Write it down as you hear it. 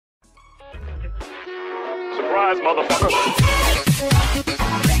ass, motherfucker.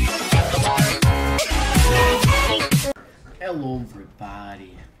 Hello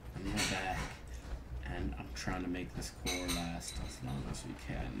everybody, I'm back, and I'm trying to make this core last as long as we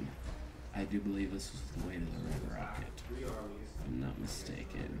can. I do believe this was the way to the Red Rocket, if I'm not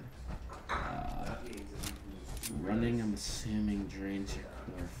mistaken. Running, I'm assuming, drains your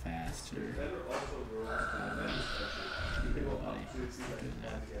core faster.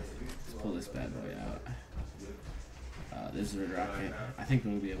 Let's pull this bad boy out. This is Red Rocket. I think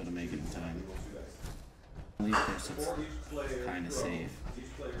we'll be able to make it in time. At least there, so it's kind of safe.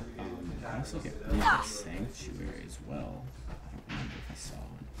 I also get a Sanctuary as well. I don't remember if I saw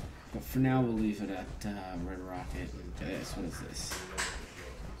one. But for now, we'll leave it at Red Rocket. And this, what is this?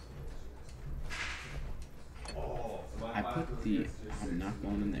 I put the... I'm not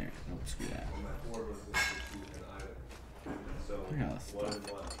going in there. Nope, screw that. Look at all this stuff.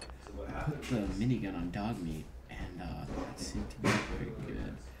 I put the minigun on Dogmeat, and that seemed to be very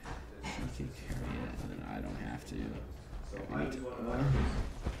good. He can carry it, and then I don't have to.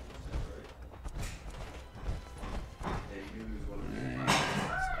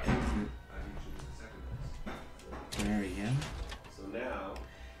 There we go.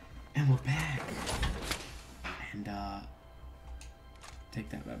 And we're back. And take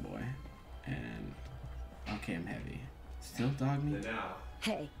that bad boy. And okay, I'm heavy. Still Dogmeat?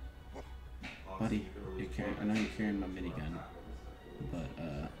 Hey. Buddy, you're carrying, I know you're carrying my minigun, but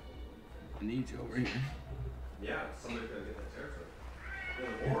I need you over here. Yeah, somebody's gonna get that territory.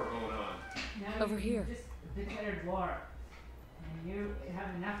 There's a war going on. Over here. Just declared war. And you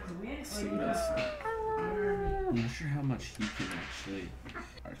have enough to win? See what else? I'm not sure how much he can actually,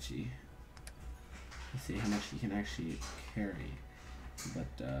 Archie. Let's see how much he can actually carry.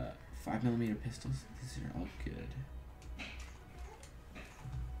 But 5mm pistols, these are all good.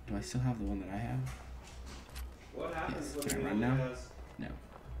 Do I still have the one that I have? What happens Yes. when Can I the run now? has... No.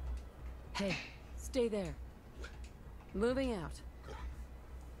 Hey, stay there. Moving out.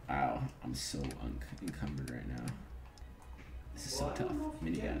 Ow, I'm so encumbered right now. This is so tough.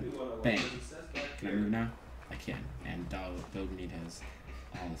 Minigun. Bang. Can I move now? I can. And Dogmeat has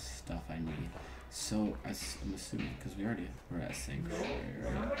all the stuff I need. So I'm assuming, because we're at Sanctuary,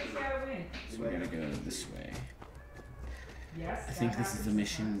 right? Somebody's gotta win. So we gotta go this way. Yes. I think this is the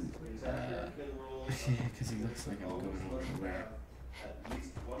mission, because it looks like I'm going over where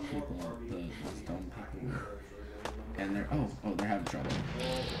people, those dumb people, and they're, oh, they're having trouble.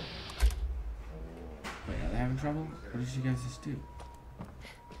 Wait, are they having trouble? What did you guys just do?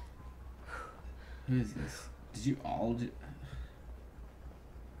 Who is this? Did you all do?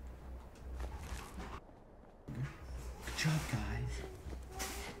 Good job, guys.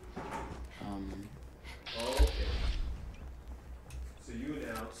 Okay. So you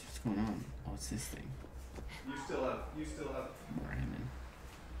announced What's going on? Oh, it's this thing. you still have Brandon.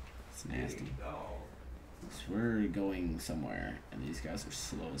 It's nasty. Oh. So we're going somewhere, and these guys are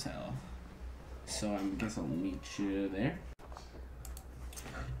slow as hell. So I guess I'll meet you there.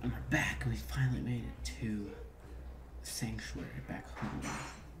 And we're back, and we finally made it to Sanctuary, back home.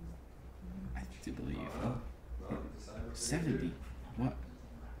 I do believe. Oh, 70. What?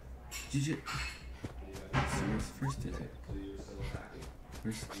 Did you? So where's the first visit?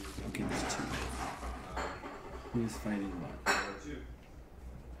 Where's? Okay, there's two. Who's fighting what?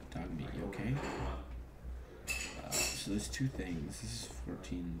 Dogmeat, you okay? So there's two things. This is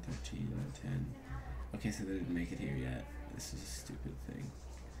 14, 13, 10. Okay, so they didn't make it here yet. This is a stupid thing.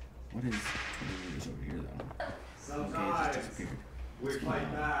 What is 20 meters over here, though? Okay, it just disappeared. We fight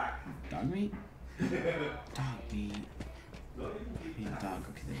back. Dogmeat? Dogmeat. Yeah, dog.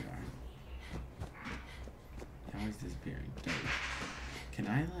 Okay, there you are. How is disappearing? Dog. Can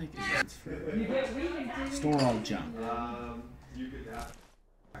I, like, transfer? Store all junk. You could have.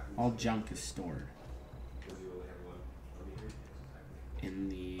 All junk is stored in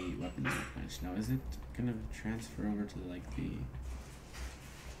the weapons workbench. Now, is it gonna transfer over to like the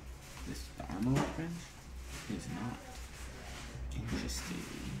armor workbench? It is not. Interesting.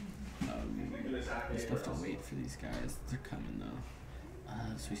 We still have to wait for these guys. They're coming though.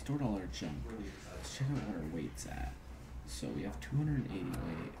 So we stored all our junk. Let's check out what our weight's at. So we have 280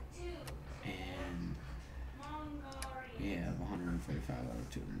 weight, and yeah, 145 out of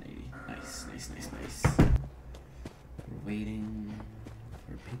 280. Nice, nice, nice, nice. We're waiting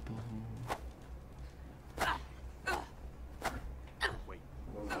for people.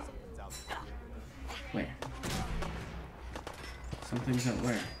 Where? Something's out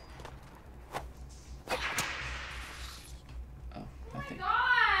where? Oh, nothing.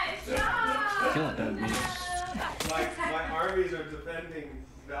 Kill it, Dogmeat. My armies are defending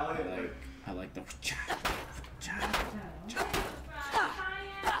valiantly. I like the.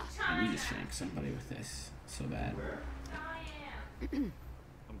 shank somebody with this so bad.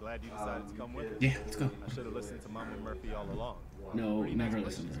 I'm glad you decided to come with us. Yeah, let's go. I should have listened to Mama Murphy all along. No, never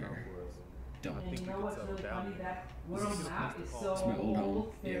listen to her. Don't. I think You we know could what's settle really down. funny? That World Map is so It's my old home.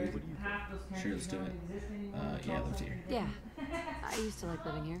 old. Yeah, There's we half those Sure, countries let's do don't it. exist anymore. Yeah, It's all let's something hear. Yeah, different. I used to like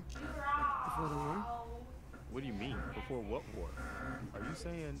living here. Before the war. What do you mean? Before what war? Are you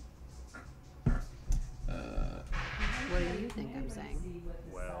saying, What do you think I'm saying?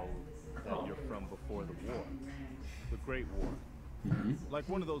 well, that you're from before the war? The Great War. Mm-hmm. Like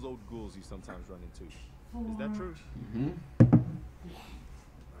one of those old ghouls you sometimes run into. Is that true? Mm-hmm. You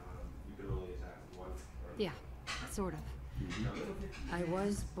can only attack one. Yeah, sort of. I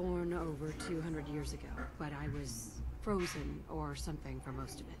was born over 200 years ago, but I was frozen or something for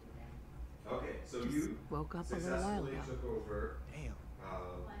most of it. Okay, so Just you woke up a little while successfully ago. took over. Damn.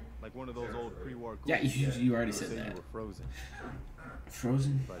 Um, Like one of those old pre-war ghouls. Yeah, you already They said say that. you were frozen.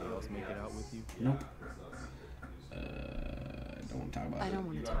 Frozen? Anybody else make it out with you? Nope. Don't want to talk about I it. don't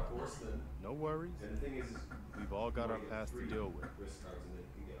want to talk about it. No worries. and the thing is We've all got our past to deal with. risk cards and then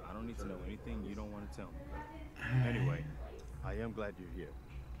you can get I don't need to know anything you don't want to tell me. Anyway, I am glad you're here.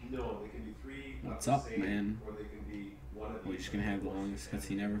 No, they can be three. What's of up, the same, man? Or they can be one of We're each. just gonna have the longest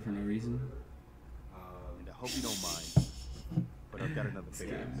cutscene ever for no reason. And I hope you don't mind, but I've got another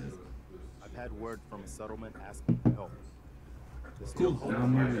favor. I've had word from a settlement asking for help. There's still Cool. hope for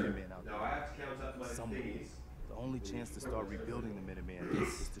I'm the ready. Minutemen out Now there. I have to count up my Somewhere. thingies. The only chance to start rebuilding the Minutemen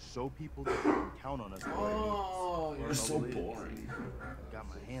is to show people that they can count on us for their needs. Oh, you're so Well, it is. boring. I've got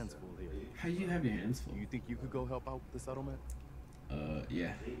my hands full here. How do you have your hands full? Do you think you could go help out with the settlement?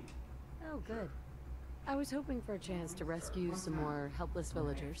 Yeah. Oh, good. I was hoping for a chance to rescue some more helpless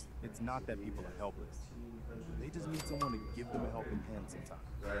villagers. It's not that people are helpless. They just need someone to give them a helping hand sometimes.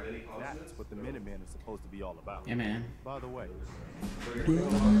 That's what the Minutemen are supposed to be all about. Yeah, man. By the way, Look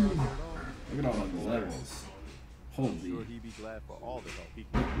at all those levels. I'm Holy. sure he'd be glad for all the help he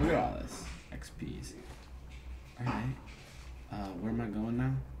can get. Look at all this. XPs. Alright. Where am I going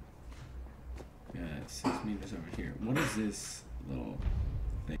now? Yeah, 6 meters over here. What is this little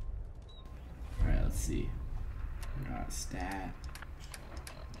thing? Alright, let's see. Stat.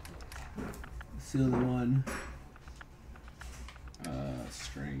 Silly one.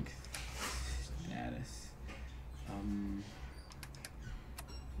 Strength. Status.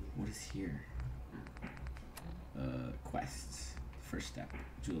 What is here? Quests. First step.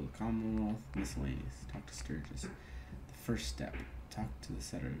 Jewel of the Commonwealth. Miscellaneous. Talk to Sturgis. The first step. Talk to the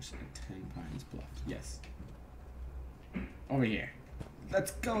settlers at 10 Pines Bluff. Yes. Over here.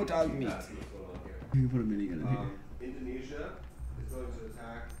 Let's go, dog meat. That's what's going on here. You can put a minigun in here. Indonesia is going to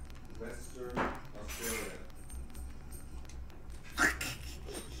attack Western Australia.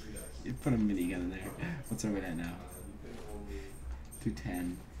 You put a minigun in there. What's over there now? You can only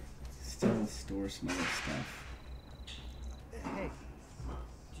 210. Still store some other stuff. Hey,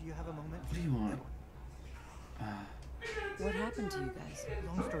 do you have a moment? What do you want? What happened to you guys?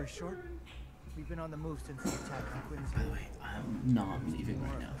 Long story short, we've been on the move since the attack on Quinn's. By the way, I'm not leaving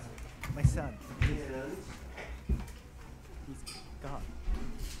right now. My son, he's gone.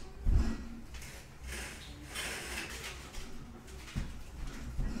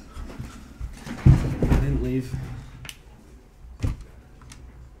 I didn't leave.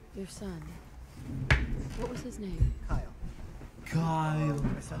 Your son. What was his name? Kyle. Kyle.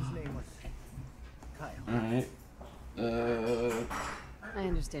 My son's name was Kyle. Alright. I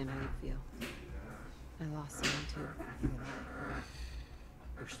understand how you feel. I lost someone too. You and I,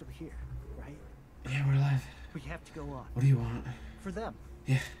 we're still here, right? Yeah, we're alive. We have to go on. What do you want? For them.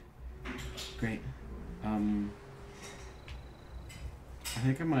 Yeah. Great. I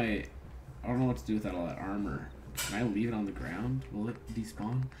think I might. I don't know what to do with all that armor. Can I leave it on the ground? Will it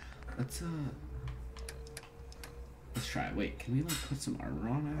despawn? Let's try it. Wait, can we like put some armor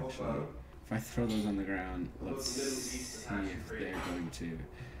on actually? If I throw those on the ground, let's see if they're going to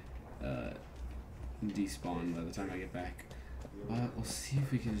despawn by the time I get back. We'll see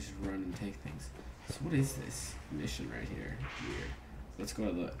if we can just run and take things. So what is this mission right here? Weird. Let's go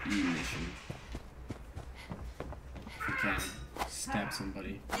to the E mission. If we can stab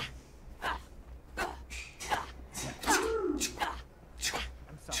somebody. I'm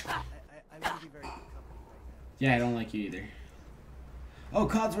sorry. I wouldn't be very good company right Yeah, I don't like you either. Oh,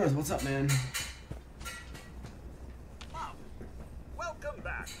 Codsworth, what's up, man? Welcome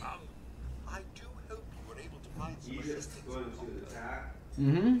back, Mum. I do hope you were able to find some Egypt is assistance. going to attack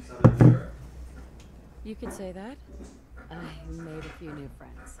Mm-hmm. Southern Europe. You could say that. I made a few new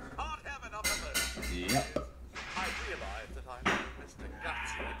friends. Can't have enough of those. Yep. I realize that I'm not Mr.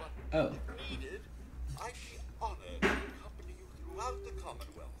 Gutsy, but Oh. if needed, I'd be honored to accompany you throughout the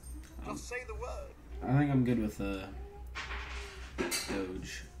Commonwealth. Just say the word. I think I'm good with the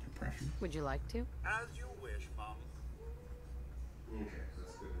Doge impression. Would you like to? As you wish, Mom. Okay, so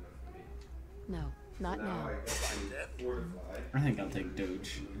that's good enough for me. No, not Now now. I get to fortify. I think I'll take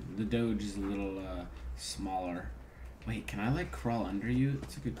Doge. The Doge is a little smaller. Wait, can I like crawl under you?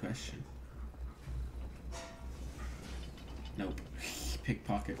 That's a good question. Nope.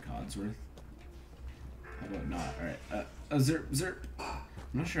 Pickpocket Codsworth. How about not? Alright. Zerp, zerp.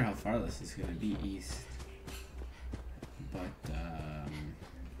 I'm not sure how far this is gonna be east. But,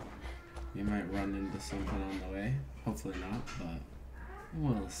 we might run into something on the way. Hopefully not, but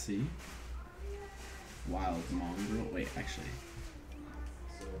we'll see. Wild mongrel. Wait, actually.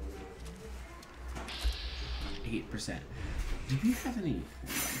 8%. Do we have any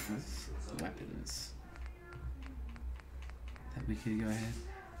rifles? Weapons that we could go ahead?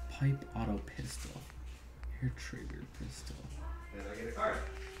 Pipe auto pistol. Hair triggered pistol. And I get a card.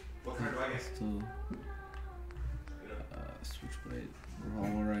 What card do I get? Pistol. Switchblade.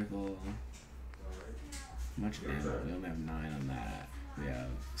 Revolver rifle. Much ammo. We only have 9 on that. We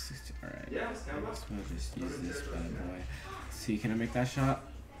have 60. Alright. Yeah, let's count up. We'll just use this bad boy. See, can I make that shot?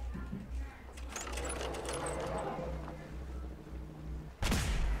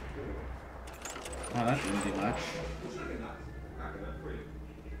 Oh, that didn't do much.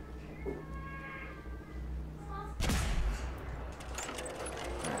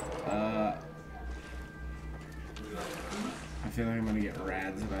 I feel like I'm gonna get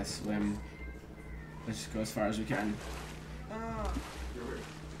rads if I swim. Let's just go as far as we can.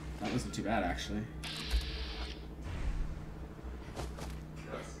 That wasn't too bad, actually.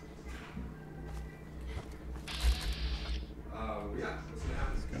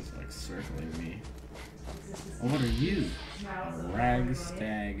 This guy's like circling me. Oh, what are you?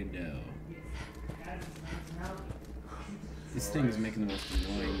 Ragstag doe. This thing is making the most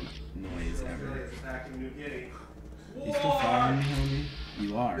annoying noise ever. You still following me, homie?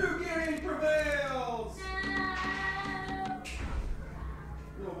 You are. New Guinea prevails!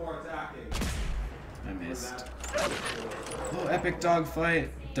 No more attacking. I missed. Oh, epic dog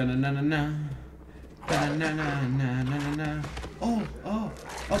fight. Da na na na na. Da na na na na na na. Oh, oh,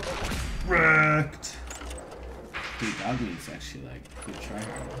 oh. Wrecked. Dude, dog meat's actually like good try.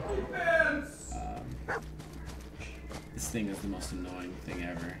 This thing is the most annoying thing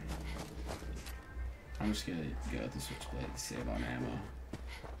ever. I'm just gonna go with the switchblade to save on ammo.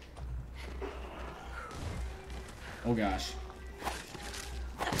 Oh gosh.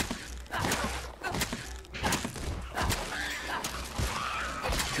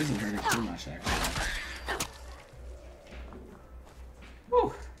 This isn't hurting too much actually.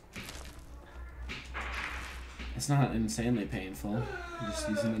 Woo! It's not insanely painful. I'm just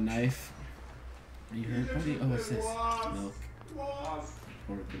using a knife. Are you hurt, buddy? Oh, what's this? Milk.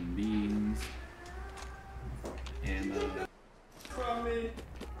 Pork and beans. Ammo.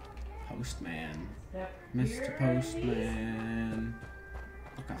 Postman. Mr. Postman.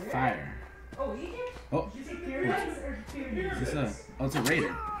 Look, a fire. Oh, Egypt? Oh. Did you say pyramids or pyramids? Is this a... Oh, it's a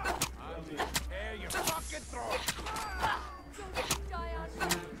raider.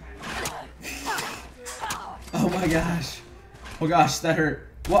 Oh my gosh. Oh gosh, that hurt.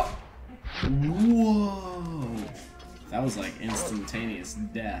 What? Whoa. That was like instantaneous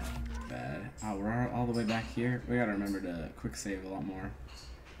death. Bad. Oh, we're all the way back here. We gotta remember to quick save a lot more.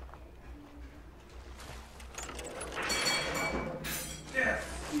 Yes!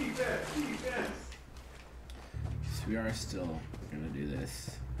 Defense! Defense! So we are still gonna do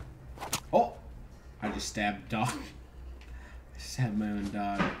this. Oh! I just stabbed dog. I stabbed my own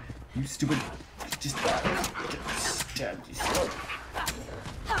dog. You stupid. I just stabbed you.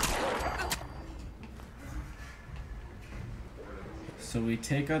 So we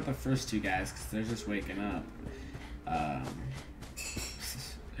take out the first two guys because they're just waking up.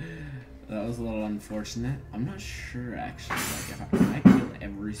 That was a little unfortunate. I'm not sure actually. Like if I kill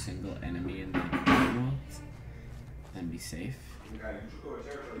every single enemy in the world, then be safe. Okay, you go to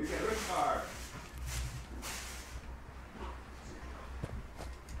territory. You get a rich card.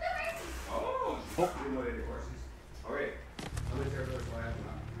 Oh! You know the horses. Alright. How many territories do I have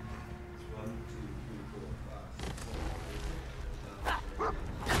now? 1, 2, 3, 4, 5, 6, 7.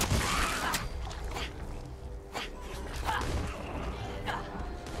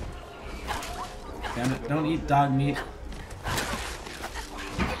 Damn it, don't eat dog meat.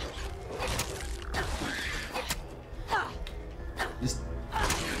 Just...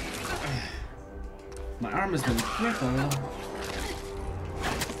 My arm has been crippled.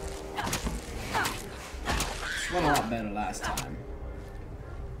 This went a lot better last time.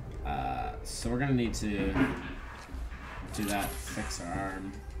 So we're gonna need to do that, fix our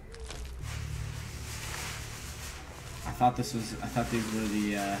arm. I thought these were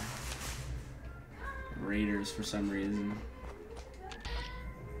the raiders for some reason.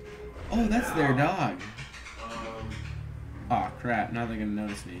 Oh, that's their dog. Oh crap! Now they're gonna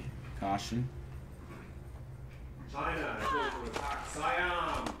notice me. Caution. China,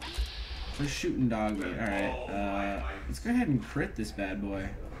 Siam. We're shooting doggy. All right. Let's go ahead and crit this bad boy.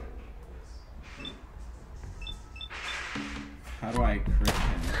 How do I crit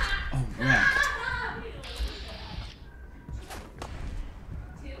him? Oh, right.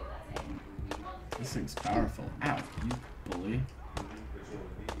 This thing's powerful. Ow, you bully.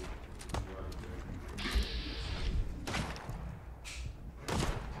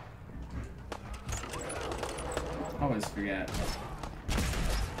 Always forget.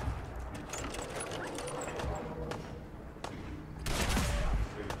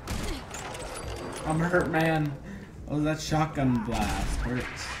 I'm hurt, man. Oh, that shotgun blast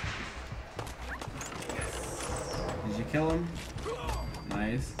hurts. Did you kill him?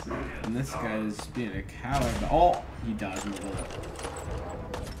 Nice. And this guy's being a coward. Oh, he dodged my bullet.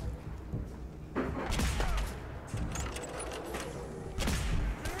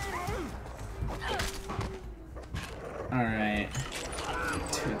 Alright.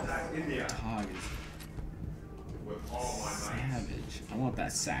 Dude, the dog is savage. I want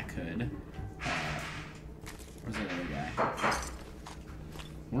that sack hood. Where's that other guy?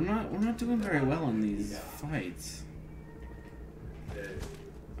 We're not doing very well in these fights.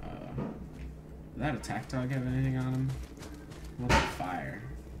 Does that attack dog have anything on him? What's fire?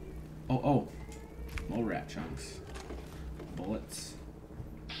 Oh, more rat chunks. Bullets.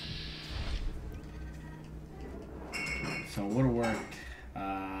 So it would have worked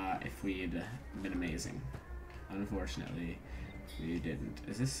if we'd been amazing. Unfortunately, we didn't.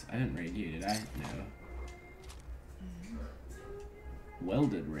 Is this? I didn't raid you, did I? No.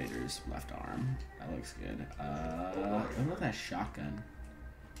 Welded Raiders left arm. That looks good. What about that shotgun?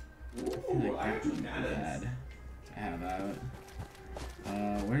 I feel like that would be bad to have out.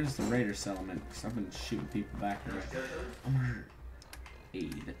 Where's the Raider settlement? Because I've been shooting people back there. I'm gonna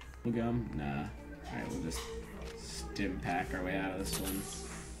aid. Gum? Nah. Alright, we'll just stim pack our way out of this one.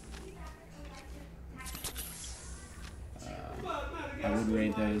 I would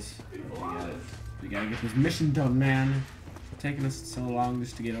raid those. We gotta get this mission done, man. It's taking us so long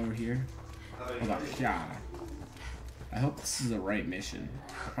just to get over here. Oh my god. I hope this is the right mission.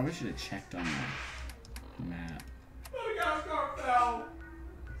 I probably should have checked on the map.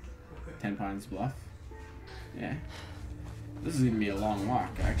 10 Pines Bluff. Yeah. This is gonna be a long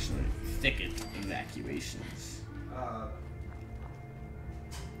walk, actually. Thicket evacuations.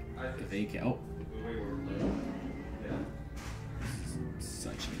 Evacuate. Oh. This is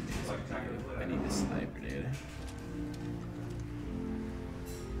such an amazing video. I need a sniper, dude.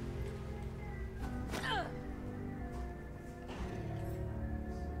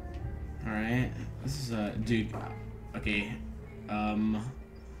 Alright. This is a dude. Okay.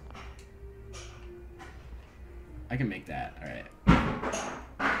 I can make that. Alright.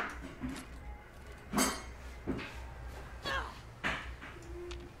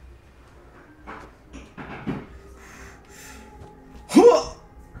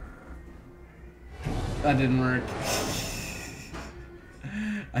 That didn't work.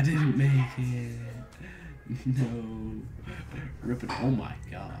 I didn't make it. No. Rip it. Oh my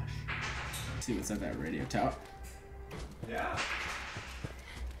gosh. Let's see what's at that radio tower. Yeah.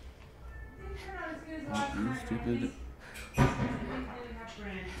 Oh, you stupid.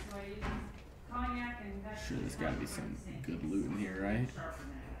 Sure, there's gotta be some good loot in here, right?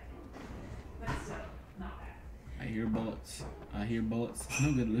 I hear bullets. I hear bullets. There's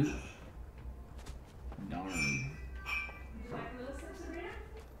no good loot. Darn.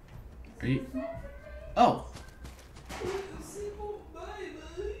 Are you? Oh!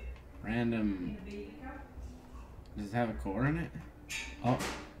 Random. Does it have a core in it? Oh.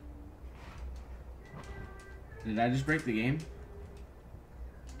 Did I just break the game?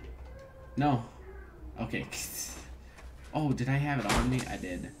 No. Okay. Oh, did I have it on me? I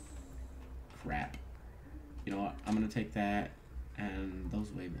did. Crap. You know what? I'm gonna take that. And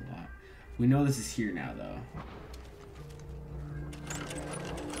those weigh a lot. We know this is here now, though.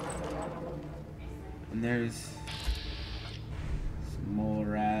 And there's some mole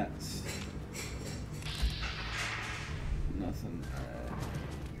rats. Nothing.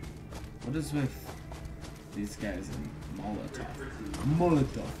 What is with these guys in Molotov?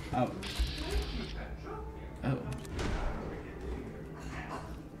 Molotov. Oh. Oh.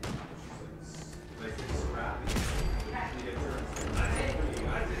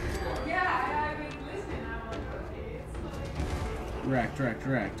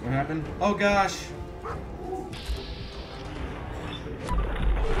 Direct. What happened? Oh gosh!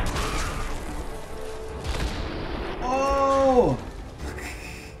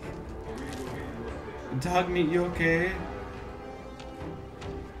 Dog meat, you okay?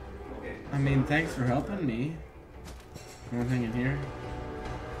 I mean, thanks for helping me. Anything in here?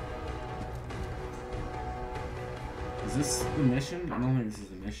 Is this the mission? I don't think this is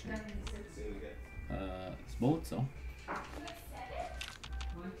the mission. It's bullets though.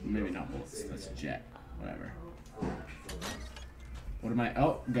 Maybe not bullets. That's a jet. Whatever. What am I?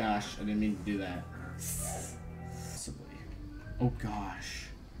 Oh gosh, I didn't mean to do that. Possibly. Oh gosh.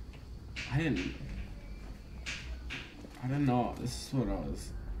 I didn't know this is what I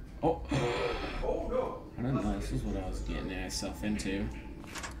was. Oh. I didn't know this is what I was getting myself into.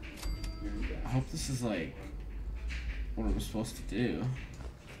 I hope this is like what I'm supposed to do.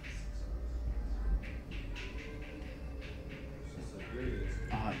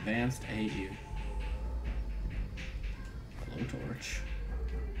 Oh, advanced AU. Blowtorch.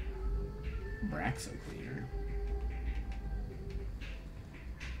 Braxo cleaner.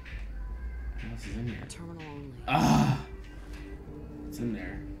 What else is in here? Terminal only. Ah! What's in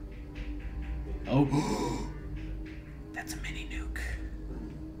there? Oh! That's a mini nuke.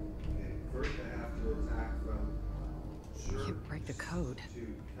 Can't break the code.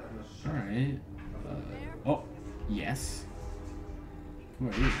 Alright. Oh, yes. Who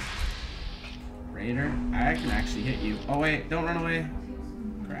are you? Raider? I can actually hit you. Oh wait, don't run away.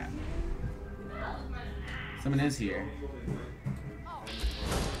 Crap. Someone is here.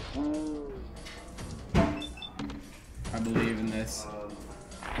 I believe in this.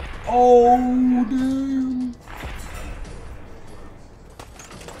 Oh, damn.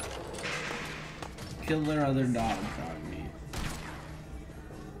 Kill their other dog, dog meat.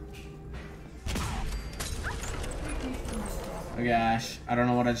 Oh gosh, I don't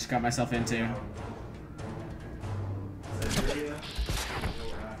know what I just got myself into.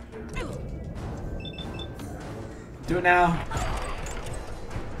 Do it now.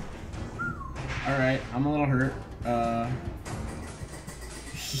 Alright, I'm a little hurt. Let's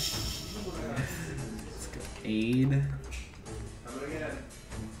go. Aid.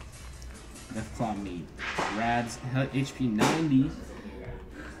 Deathclaw meat. Rads. HP 90.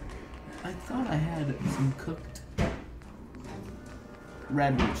 I thought I had some cooked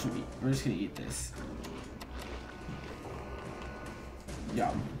red roach meat. We're just gonna eat this.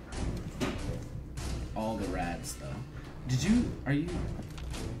 Yum. All the rads though. Are you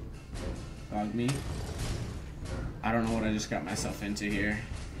dog meat? I don't know what I just got myself into here.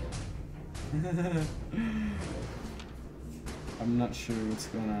 I'm not sure what's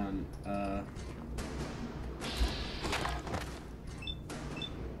going on.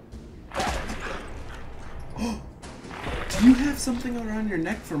 Do you have something around your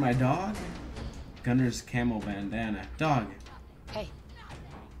neck for my dog? Gunner's camo bandana. Dog. Hey.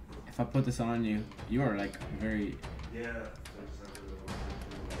 If I put this on you, you are like very...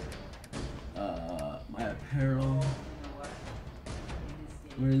 my apparel.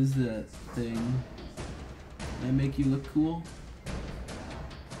 Where is that thing? Can I make you look cool?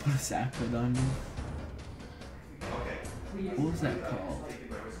 Put a sack hood on you. What was that called?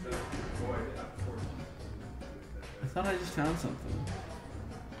 I thought I just found something.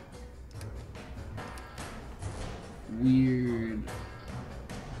 Weird.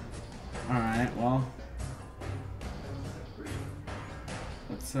 Alright, well.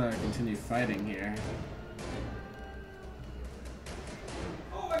 Let's continue fighting here.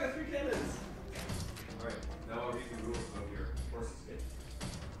 Oh, I got 3 cannons! Alright, now I'll read the rules of your horse's game.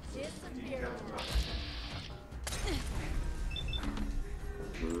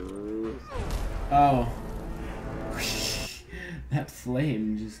 Oh. That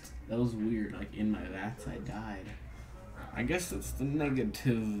flame just, that was weird. Like in my VATS, I died. I guess that's the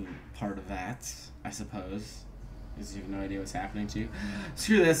negative part of VATS, I suppose. Because you have no idea what's happening to you.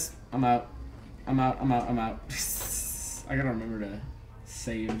 Screw this. I'm out. I'm out. I'm out. I'm out. I gotta remember to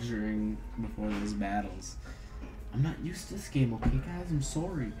save before those battles. I'm not used to this game, okay guys? I'm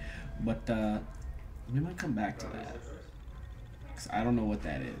sorry. But we might come back to that. Cause I don't know what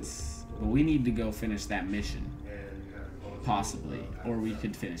that is. But we need to go finish that mission. Possibly. Or we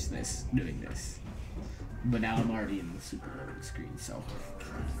could finish this, doing this. But now I'm already in the super loaded screen, so.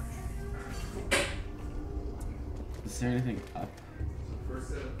 Is there anything up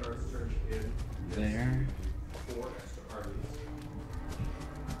there?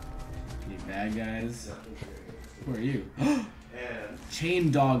 Any bad guys? Who are you?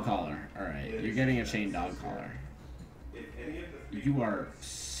 Chain dog collar. Alright, you're getting a chain dog collar. You are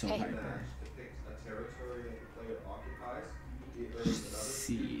so hyper.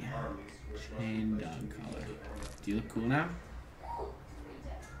 C. Chain dog collar. Do you look cool now?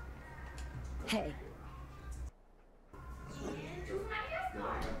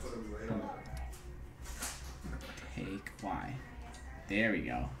 There we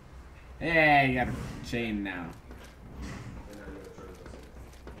go. Hey, you got a chain now.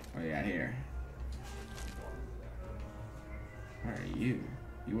 What do you got here? What are you?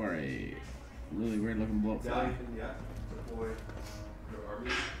 You are a really weird looking bloatfly.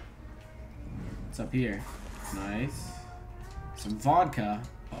 What's up here? Nice. Some vodka.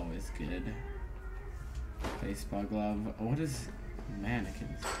 Always good. Baseball glove. What is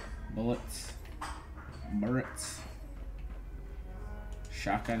mannequins? Bullets. Burrets.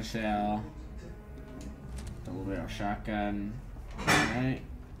 Shotgun shell. Double barrel shotgun. Alright.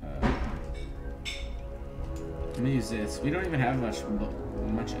 I'm gonna use this. We don't even have much ammo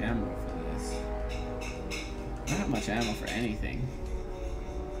for this. I don't have much ammo for anything.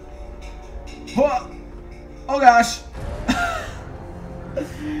 Whoa! Oh gosh!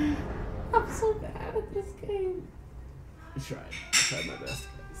 I'm so bad at this game. I tried my best,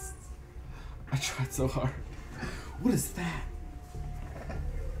 guys. I tried so hard. What is that?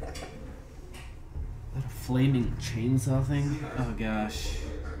 Is that a flaming chainsaw thing? Oh gosh.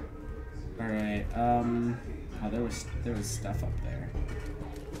 Alright, oh there was stuff up there.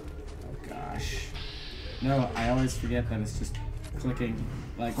 Oh gosh. No, I always forget that it's just clicking.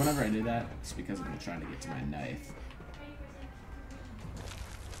 Like whenever I do that, it's because I'm trying to get to my knife.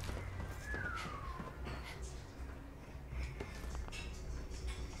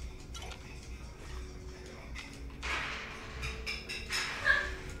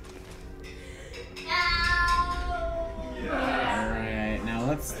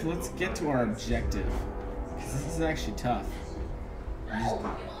 Let's get to our objective. Because this is actually tough. Just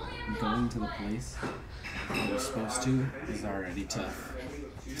going to the place where we're supposed to is already tough.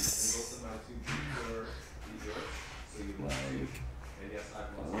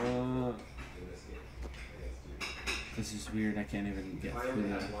 This is weird. I can't even get through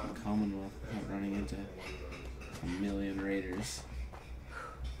the Commonwealth without running into a million raiders.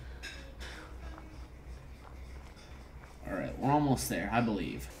 Alright, we're almost there, I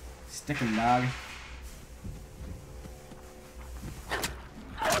believe. Stick 'em, dog.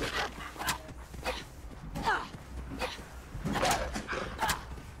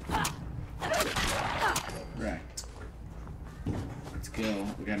 Right. Let's go.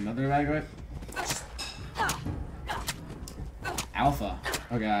 We got another evacuate. Alpha.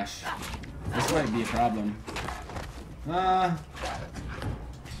 Oh gosh. This might be a problem. I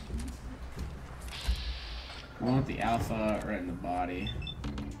want the alpha right in the body.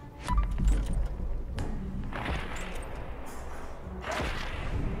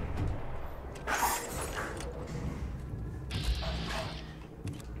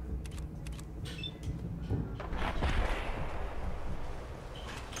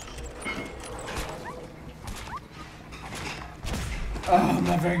 Oh, I'm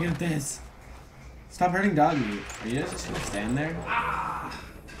not very good at this. Stop hurting dog meat. Are you guys just gonna stand there?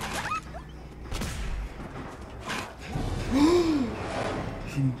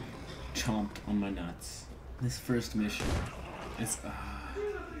 He chomped on my nuts. This first mission is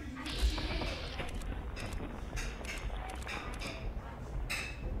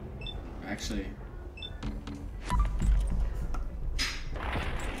actually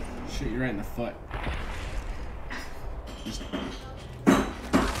shoot you right in the foot. Just...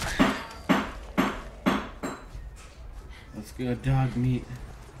 Let's go, dog meat.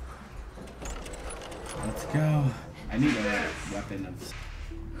 Let's go. I need a weapon of...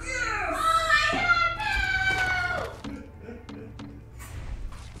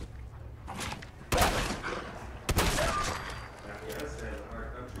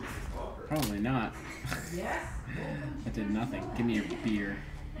 Probably not. That did nothing. Give me your beer.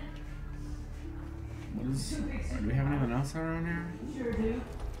 What is... Do we have anything else around here? Sure do.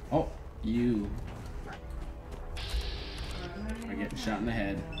 Oh, you. I'm getting shot in the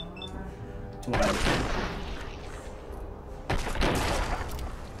head. Twice.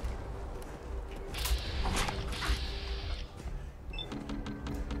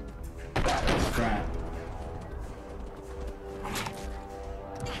 Crap.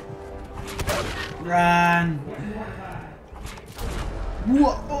 Run!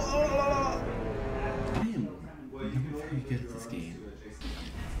 Whoa! I am very good at this game.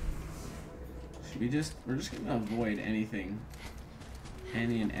 Should we just... We're just gonna avoid anything.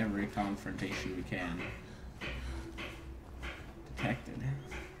 Any and every confrontation we can. Detected.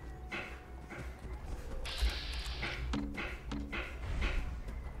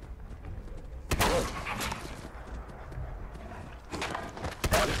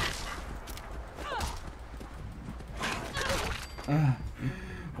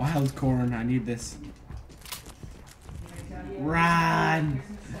 Wild corn, I need this. Run!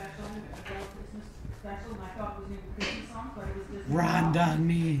 Run! Run, dog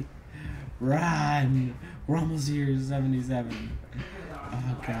meat. Run. We're almost here, 77.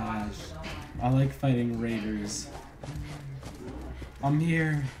 Oh gosh. I like fighting raiders. I'm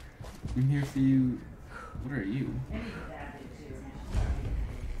here. I'm here for you. What are you?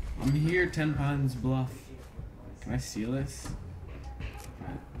 I'm here, 10 Pines Bluff. Can I steal this? Can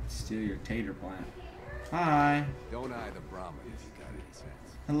I steal your tater plant? Hi. Don't eye the Brahmin if you got any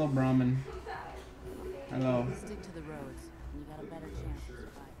sense. Hello, Brahmin. Hello. Stick to the roads, and you got a better chance of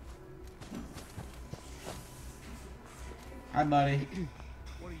surviving. Hi, buddy.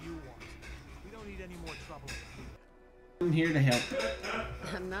 What do you want? We don't need any more trouble. I'm here to help.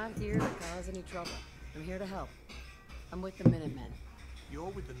 I'm not here to cause any trouble. I'm here to help. I'm with the Minutemen. You're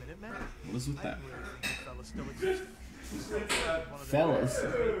with the Minutemen? What is with I that? didn't really think you fellas still existed. One of them- Fellas.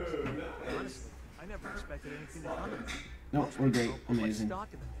 Honestly, I never expected anything to come of it. No, we're great. Don't put much Amazing. stock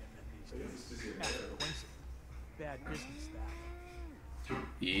in the Minutemen these days. Half a coincidence. Bad business, that.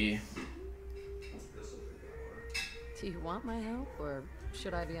 Yeah. Do you want my help, or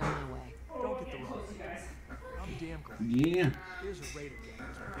should I be on my way? Don't get the wrong idea. I'm damn glad. Yeah. There's a raider gang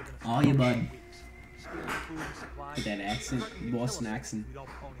that's been giving us Oh, you bud. weeks. Stealing food and supplies. With that accent, threatening to Boston kill us accent. if we don't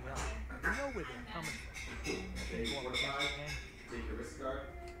pony up. We know where they're coming from. They go up against the gang. Take your wrist guard.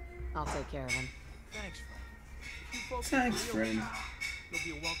 I'll take care of him. Thanks, friend. If you folks Thanks, are real, friend. You'll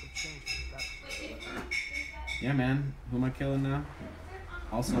be a welcome change for the better. Yeah, man. Who am I killing now?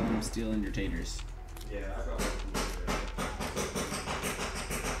 Also, I'm stealing your taters. Yeah, I got one.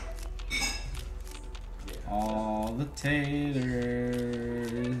 All the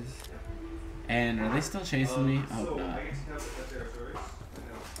taters. And are they still chasing me? I hope not.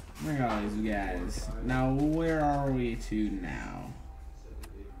 Look at all these guys. Now, where are we to now?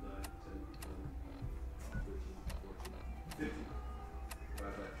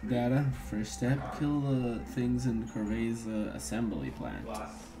 Data. First step, kill the things in Corveza assembly plant.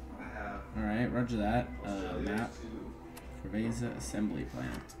 Alright, roger that. Map. Corveza assembly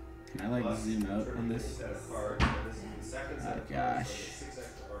plant. Can I like zoom out on this? Oh gosh.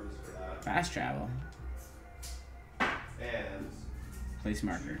 Fast travel. Place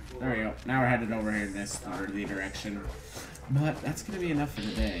marker. There we go. Now we're headed over here in this northerly direction. But that's gonna be enough for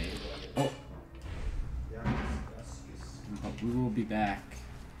today. Oh. But we will be back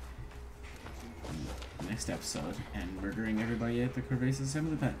in the next episode and murdering everybody at the Corveza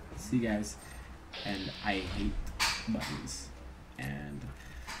assembly plant. See you guys. And I hate buttons. And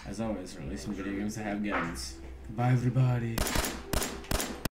as always, releasing video games that have guns. Goodbye, everybody.